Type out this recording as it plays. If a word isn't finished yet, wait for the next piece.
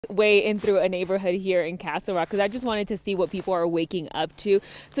way in through a neighborhood here in Castle Rock because I just wanted to see what people are waking up to.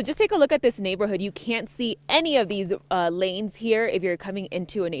 So just take a look at this neighborhood. You can't see any of these lanes here if you're coming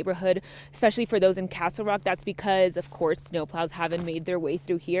into a neighborhood, especially for those in Castle Rock. That's because, of course, snowplows haven't made their way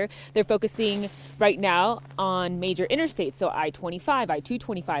through here. They're focusing right now on major interstates, so I-25,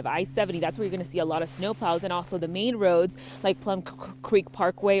 I-225, I-70. That's where you're going to see a lot of snowplows, and also the main roads like Plum Creek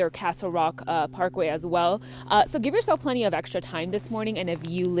Parkway or Castle Rock Parkway as well. So give yourself plenty of extra time this morning, and if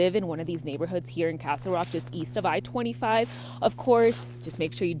you live in one of these neighborhoods here in Castle Rock just east of I-25, of course, just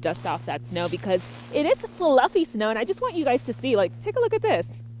make sure you dust off that snow because it is fluffy snow, and I just want you guys to see, like, take a look at this.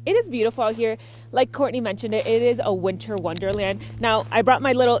 It is beautiful out here. Like Courtney mentioned, it is a winter wonderland. Now, I brought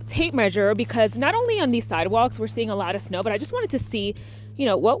my little tape measure because not only on these sidewalks we're seeing a lot of snow, but I just wanted to see, you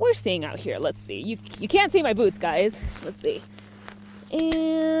know, what we're seeing out here. Let's see. You can't see my boots, guys. Let's see.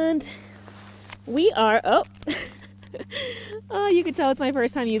 And we are, oh, you can tell it's my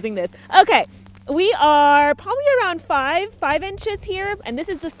first time using this. Okay, we are probably around 5 inches here, and this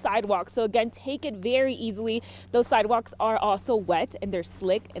is the sidewalk. So again, take it very easily. Those sidewalks are also wet and they're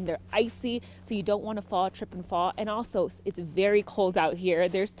slick and they're icy, so you don't want to fall, trip and fall. And also, it's very cold out here.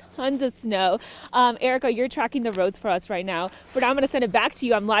 There's tons of snow. Erica, you're tracking the roads for us right now. But I'm going to send it back to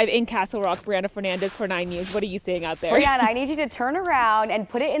you. I'm live in Castle Rock. Briana Fernandez for 9 News. What are you seeing out there? Briana, I need you to turn around and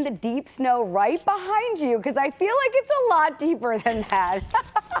put it in the deep snow right behind you because I feel like it's a lot deeper than that.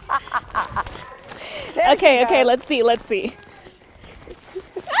 Okay, let's see.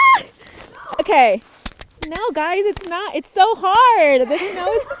 Okay. No, guys, it's not. It's so hard. The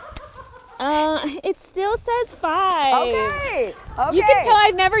snow is, it still says 5. Okay. You can tell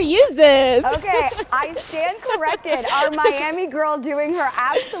I've never used this. Okay, I stand corrected. Our Miami girl doing her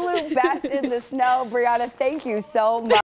absolute best in the snow. Briana, thank you so much.